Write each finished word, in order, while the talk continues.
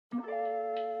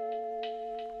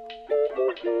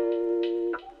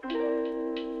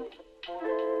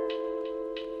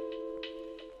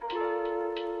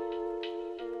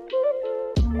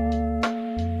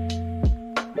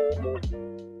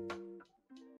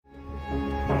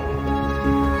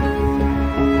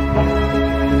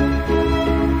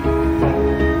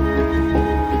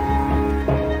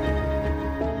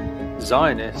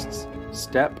Zionists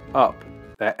step up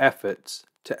their efforts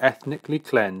to ethnically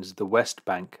cleanse the West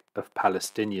Bank of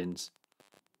Palestinians.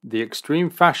 The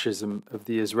extreme fascism of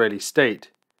the Israeli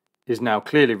state is now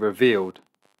clearly revealed,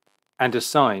 and a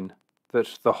sign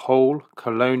that the whole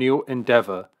colonial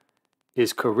endeavour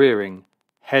is careering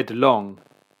headlong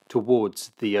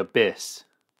towards the abyss.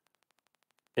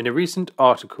 In a recent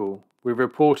article, we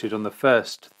reported on the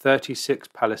first 36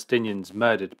 Palestinians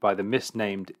murdered by the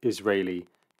misnamed Israeli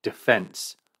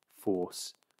Defense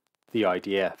Force, the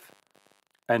IDF,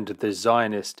 and the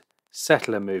Zionist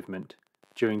settler movement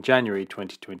during January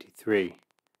 2023.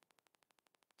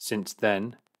 Since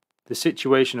then, the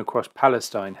situation across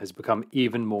Palestine has become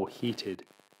even more heated,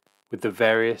 with the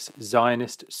various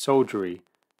Zionist soldiery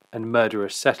and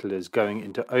murderous settlers going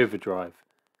into overdrive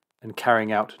and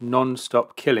carrying out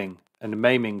non-stop killing and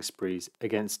maiming sprees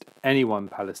against anyone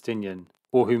Palestinian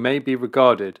or who may be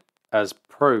regarded as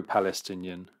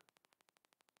pro-Palestinian.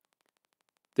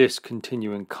 This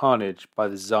continuing carnage by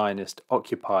the Zionist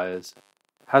occupiers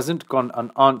hasn't gone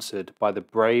unanswered by the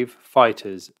brave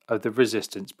fighters of the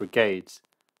resistance brigades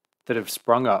that have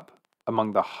sprung up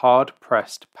among the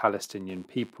hard-pressed Palestinian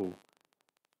people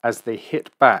as they hit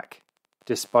back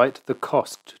despite the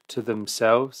cost to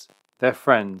themselves, their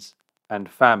friends and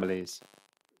families.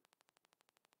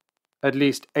 At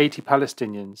least 80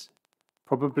 Palestinians,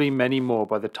 probably many more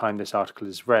by the time this article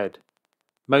is read,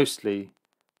 mostly,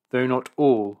 though not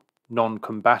all,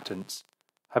 non-combatants,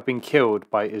 have been killed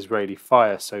by Israeli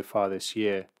fire so far this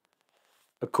year,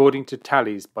 according to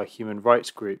tallies by human rights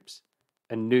groups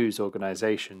and news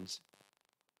organizations.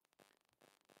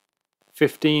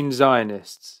 15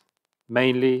 Zionists,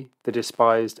 mainly the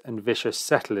despised and vicious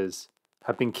settlers,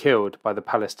 have been killed by the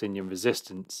Palestinian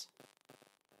resistance.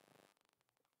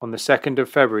 On the 2nd of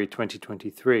February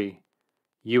 2023,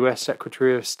 US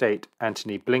Secretary of State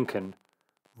Antony Blinken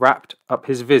wrapped up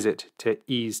his visit to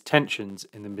ease tensions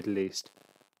in the Middle East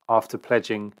after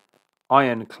pledging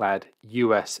ironclad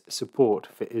US support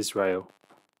for Israel.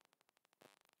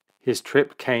 His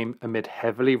trip came amid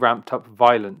heavily ramped up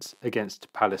violence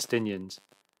against Palestinians,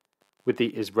 with the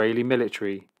Israeli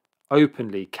military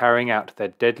openly carrying out their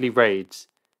deadly raids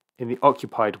in the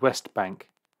occupied West Bank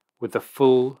with the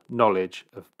full knowledge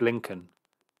of Blinken.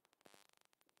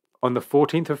 On the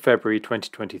 14th of February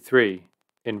 2023,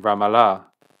 in Ramallah,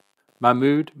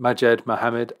 Mahmoud Majed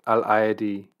Mohammed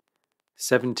al-Ayadi,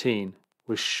 17,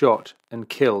 was shot and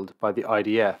killed by the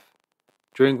IDF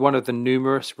during one of the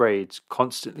numerous raids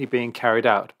constantly being carried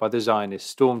out by the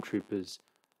Zionist stormtroopers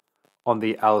on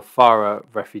the Al-Farah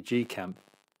refugee camp,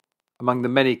 among the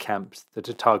many camps that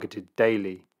are targeted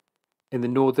daily in the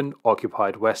northern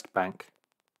occupied West Bank.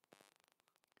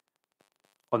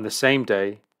 On the same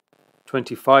day,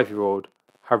 25-year-old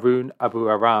Harun Abu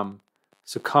Aram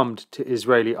succumbed to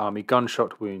Israeli army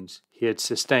gunshot wounds he had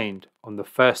sustained on the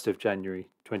 1st of January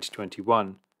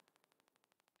 2021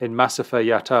 in Masafer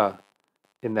Yatta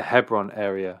in the Hebron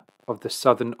area of the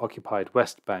southern occupied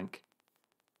West Bank.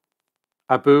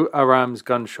 Abu Aram's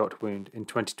gunshot wound in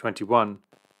 2021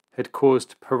 had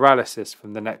caused paralysis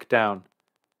from the neck down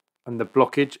and the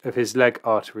blockage of his leg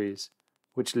arteries,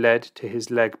 which led to his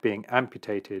leg being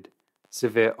amputated,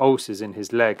 severe ulcers in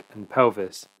his leg and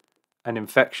pelvis, and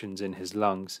infections in his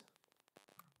lungs.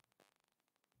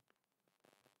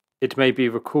 It may be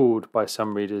recalled by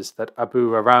some readers that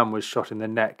Abu Aram was shot in the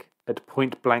neck at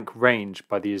point-blank range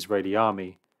by the Israeli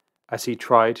army as he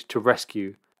tried to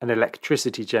rescue an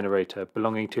electricity generator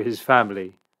belonging to his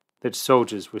family that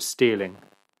soldiers were stealing.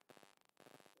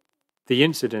 The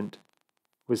incident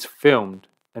was filmed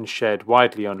and shared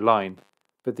widely online,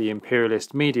 but the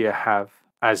imperialist media have,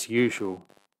 as usual,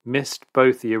 missed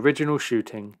both the original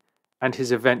shooting and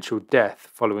his eventual death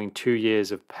following 2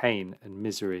 years of pain and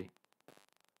misery.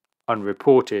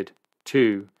 Unreported,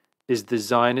 too, is the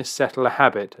Zionist settler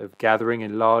habit of gathering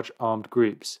in large armed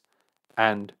groups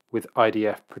and, with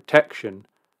IDF protection,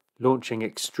 launching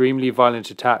extremely violent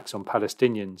attacks on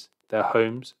Palestinians, their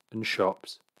homes and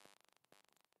shops.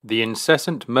 The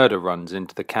incessant murder runs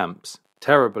into the camps,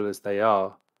 terrible as they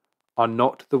are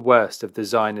not the worst of the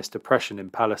Zionist oppression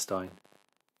in Palestine.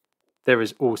 There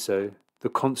is also the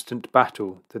constant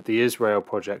battle that the Israel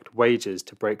Project wages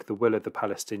to break the will of the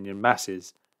Palestinian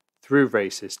masses through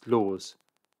racist laws.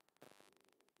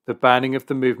 The banning of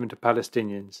the movement of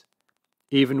Palestinians,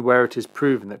 even where it is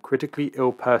proven that critically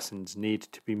ill persons need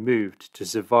to be moved to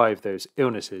survive those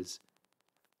illnesses,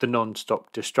 the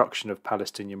non-stop destruction of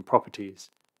Palestinian properties,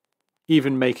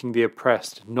 even making the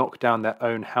oppressed knock down their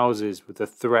own houses with the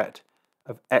threat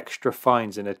of extra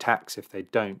fines and attacks if they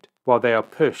don't, while they are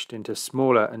pushed into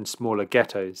smaller and smaller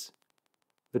ghettos,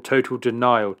 the total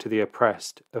denial to the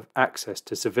oppressed of access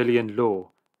to civilian law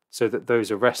so that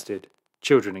those arrested,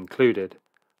 children included,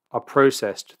 are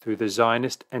processed through the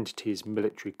Zionist entity's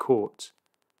military courts,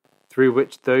 through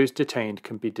which those detained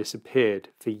can be disappeared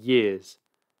for years,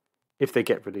 if they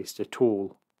get released at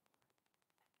all.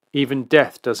 Even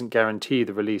death doesn't guarantee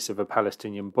the release of a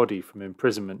Palestinian body from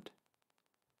imprisonment.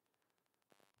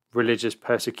 Religious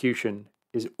persecution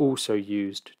is also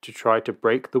used to try to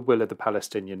break the will of the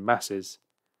Palestinian masses.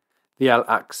 The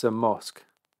Al-Aqsa Mosque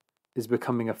is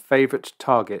becoming a favourite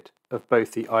target of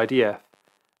both the IDF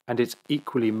and its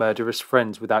equally murderous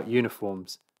friends without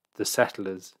uniforms, the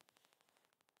settlers.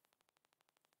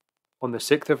 On the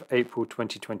 6th of April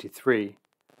 2023,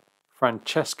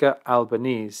 Francesca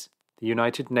Albanese, the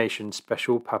United Nations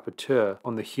Special Rapporteur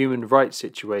on the human rights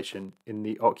situation in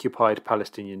the occupied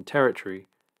Palestinian territory,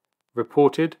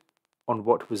 reported on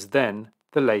what was then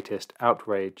the latest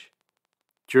outrage,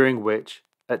 during which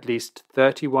at least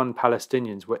 31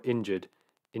 Palestinians were injured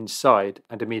inside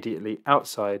and immediately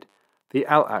outside the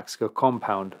Al-Aqsa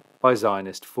compound by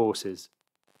Zionist forces.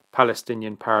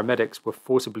 Palestinian paramedics were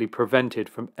forcibly prevented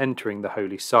from entering the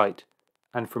holy site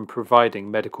and from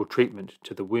providing medical treatment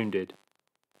to the wounded.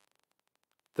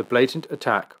 The blatant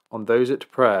attack on those at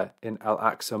prayer in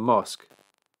Al-Aqsa Mosque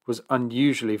was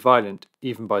unusually violent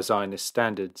even by Zionist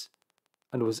standards,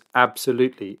 and was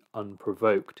absolutely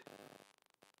unprovoked.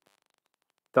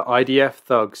 The IDF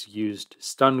thugs used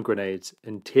stun grenades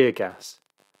and tear gas,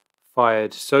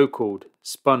 fired so-called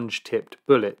sponge-tipped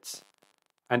bullets,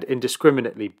 and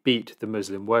indiscriminately beat the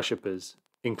Muslim worshippers,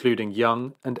 including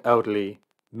young and elderly,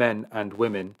 men and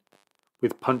women,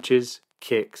 with punches,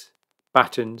 kicks,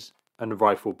 batons, and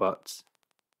rifle butts.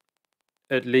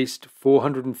 At least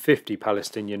 450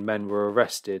 Palestinian men were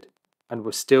arrested and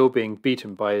were still being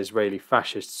beaten by Israeli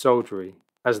fascist soldiery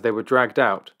as they were dragged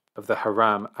out of the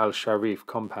Haram al-Sharif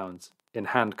compounds in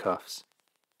handcuffs.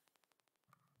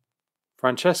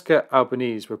 Francesca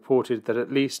Albanese reported that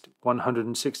at least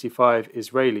 165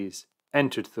 Israelis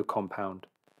entered the compound,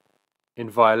 in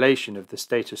violation of the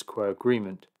status quo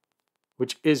agreement,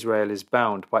 which Israel is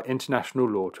bound by international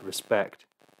law to respect.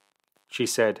 She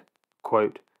said,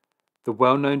 quote, "The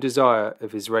well-known desire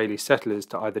of Israeli settlers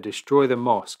to either destroy the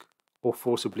mosque or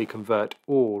forcibly convert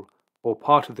all or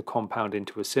part of the compound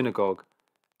into a synagogue,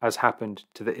 as happened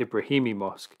to the Ibrahimi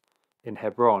Mosque in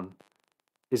Hebron,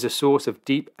 is a source of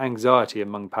deep anxiety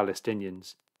among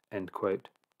Palestinians." End quote.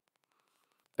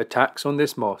 Attacks on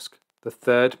this mosque, the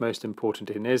third most important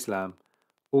in Islam,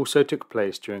 also took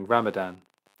place during Ramadan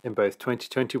in both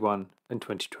 2021 and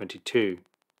 2022.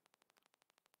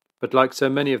 But like so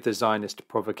many of the Zionist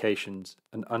provocations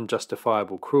and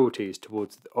unjustifiable cruelties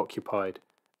towards the occupied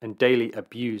and daily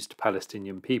abused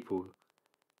Palestinian people,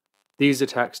 these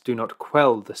attacks do not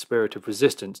quell the spirit of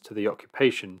resistance to the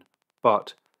occupation,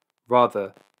 but,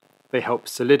 rather, they help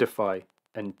solidify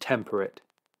and temper it.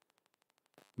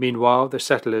 Meanwhile, the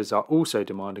settlers are also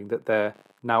demanding that their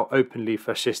now openly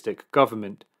fascistic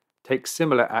government take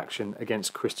similar action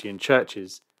against Christian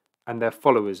churches and their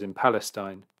followers in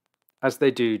Palestine, as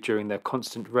they do during their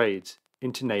constant raids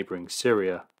into neighbouring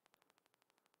Syria.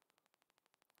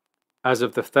 As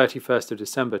of the 31st of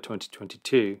December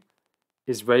 2022,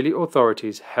 Israeli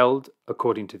authorities held,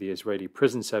 according to the Israeli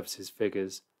Prison Services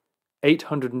figures,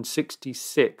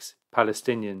 866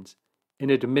 Palestinians in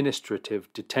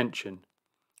administrative detention,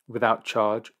 without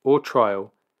charge or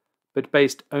trial, but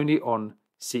based only on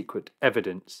secret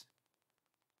evidence.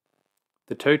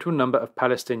 The total number of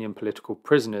Palestinian political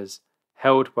prisoners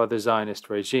held by the Zionist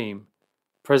regime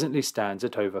presently stands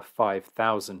at over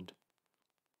 5,000.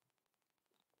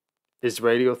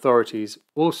 Israeli authorities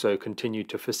also continue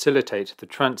to facilitate the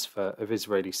transfer of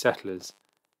Israeli settlers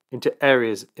into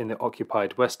areas in the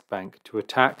occupied West Bank to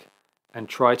attack and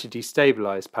try to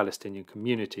destabilize Palestinian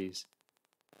communities,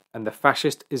 and the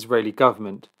fascist Israeli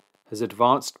government has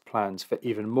advanced plans for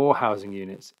even more housing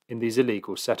units in these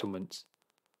illegal settlements,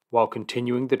 while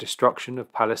continuing the destruction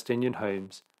of Palestinian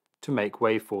homes to make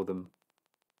way for them.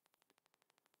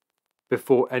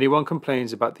 Before anyone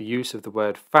complains about the use of the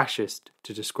word fascist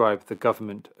to describe the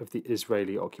government of the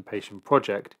Israeli occupation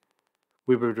project,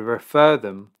 we would refer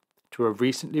them to a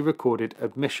recently recorded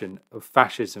admission of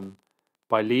fascism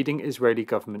by leading Israeli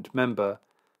government member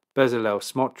Bezalel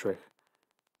Smotrich,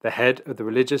 the head of the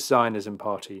religious Zionism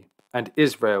party and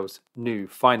Israel's new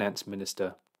finance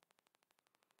minister.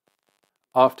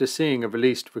 After seeing a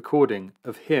released recording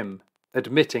of him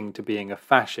admitting to being a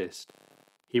fascist,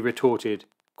 he retorted,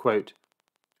 quote,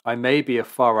 "I may be a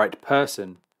far-right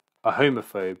person, a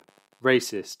homophobe,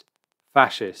 racist,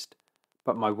 fascist,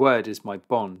 but my word is my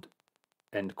bond,"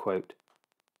 end quote.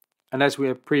 And as we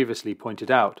have previously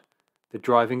pointed out, the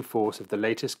driving force of the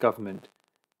latest government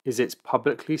is its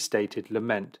publicly stated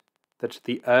lament that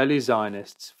the early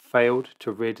Zionists failed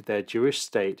to rid their Jewish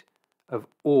state of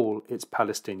all its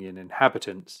Palestinian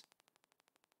inhabitants.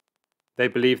 They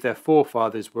believe their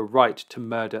forefathers were right to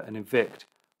murder and evict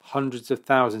hundreds of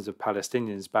thousands of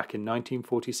Palestinians back in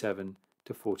 1947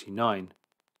 to 49,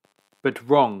 but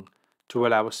wrong to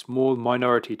allow a small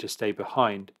minority to stay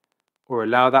behind or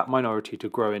allow that minority to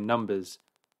grow in numbers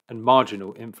and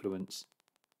marginal influence.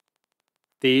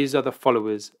 These are the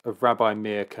followers of Rabbi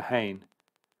Meir Kahane,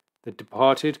 the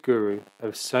departed guru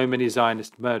of so many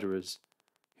Zionist murderers,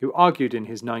 who argued in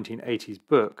his 1980s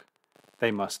book,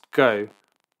 They Must Go,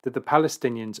 that the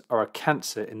Palestinians are a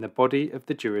cancer in the body of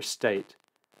the Jewish state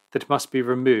that must be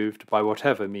removed by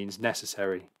whatever means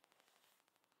necessary.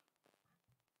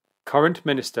 Current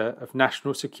Minister of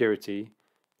National Security,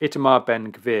 Itamar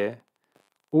Ben-Gvir,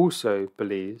 also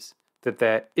believes that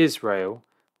their Israel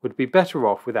would be better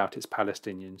off without its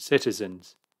Palestinian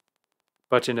citizens.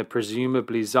 But in a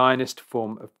presumably Zionist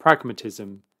form of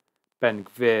pragmatism,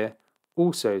 Ben-Gvir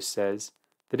also says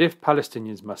that if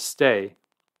Palestinians must stay,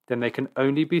 then they can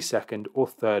only be second or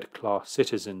third-class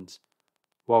citizens,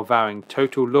 while vowing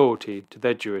total loyalty to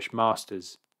their Jewish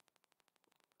masters.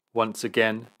 Once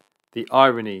again, the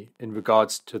irony in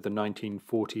regards to the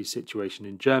 1940s situation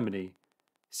in Germany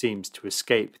seems to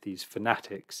escape these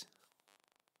fanatics.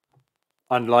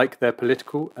 Unlike their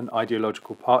political and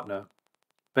ideological partner,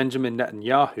 Benjamin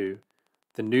Netanyahu,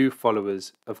 the new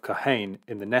followers of Kahane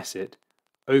in the Knesset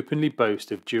openly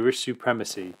boast of Jewish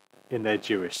supremacy in their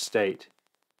Jewish state.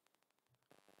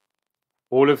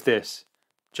 All of this,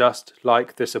 just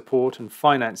like the support and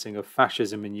financing of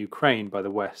fascism in Ukraine by the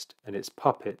West and its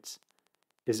puppets,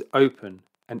 is open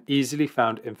and easily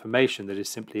found information that is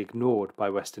simply ignored by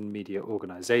Western media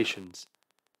organizations.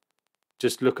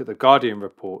 Just look at the Guardian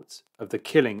reports of the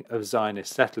killing of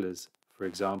Zionist settlers, for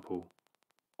example.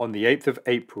 On the 8th of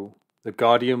April, the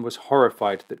Guardian was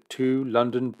horrified that two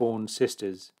London-born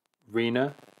sisters,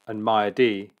 Rena and Maya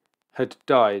D, had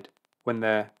died when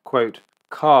their, quote,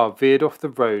 car veered off the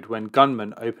road when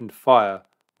gunmen opened fire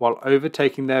while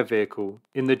overtaking their vehicle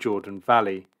in the Jordan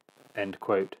Valley, end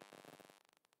quote.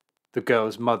 The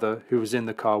girl's mother, who was in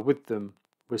the car with them,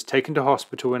 was taken to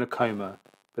hospital in a coma,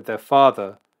 but their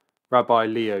father, Rabbi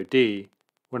Leo D.,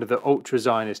 one of the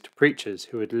ultra-Zionist preachers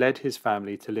who had led his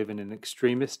family to live in an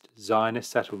extremist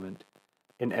Zionist settlement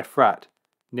in Efrat,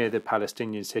 near the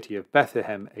Palestinian city of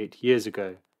Bethlehem 8 years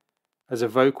ago, as a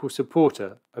vocal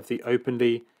supporter of the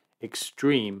openly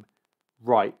extreme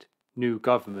right new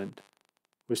government,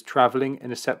 was travelling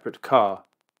in a separate car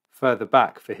further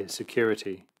back for his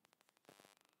security.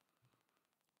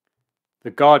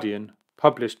 The Guardian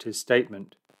published his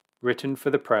statement, written for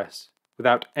the press,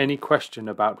 without any question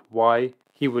about why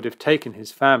he would have taken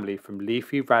his family from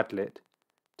leafy Radlett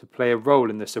to play a role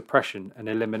in the suppression and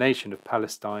elimination of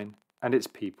Palestine and its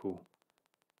people,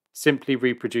 simply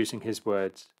reproducing his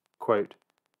words, quote,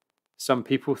 "Some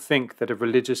people think that a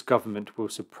religious government will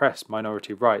suppress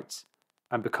minority rights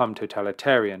and become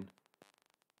totalitarian,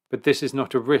 but this is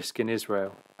not a risk in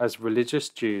Israel, as religious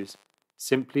Jews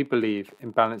simply believe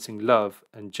in balancing love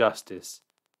and justice,"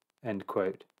 end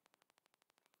quote.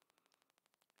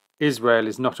 Israel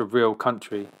is not a real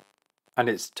country, and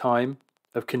its time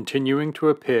of continuing to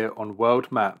appear on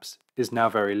world maps is now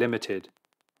very limited.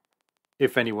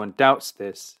 If anyone doubts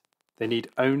this, they need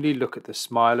only look at the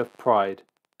smile of pride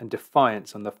and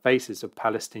defiance on the faces of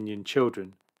Palestinian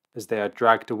children as they are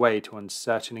dragged away to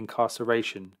uncertain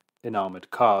incarceration in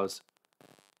armoured cars,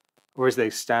 or as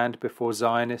they stand before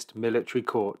Zionist military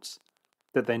courts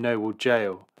that they know will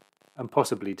jail and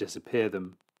possibly disappear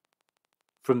them.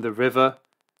 From the river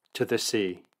to the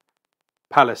sea,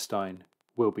 Palestine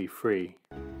will be free.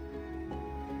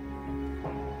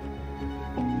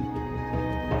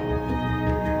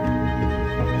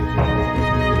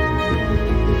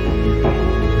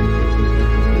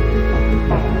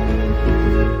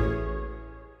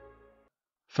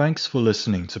 Thanks for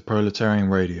listening to Proletarian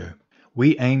Radio.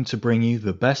 We aim to bring you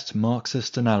the best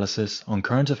Marxist analysis on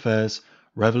current affairs,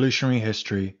 revolutionary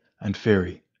history, and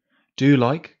theory. Do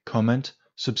like, comment,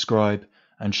 subscribe,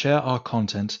 and share our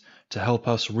content to help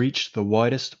us reach the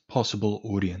widest possible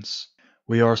audience.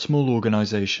 We are a small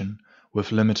organization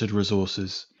with limited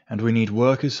resources, and we need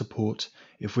workers' support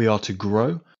if we are to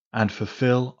grow and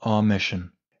fulfill our mission.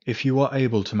 If you are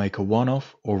able to make a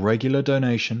one-off or regular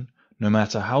donation, no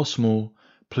matter how small,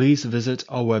 please visit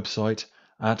our website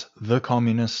at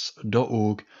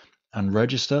thecommunists.org and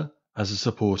register as a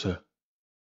supporter.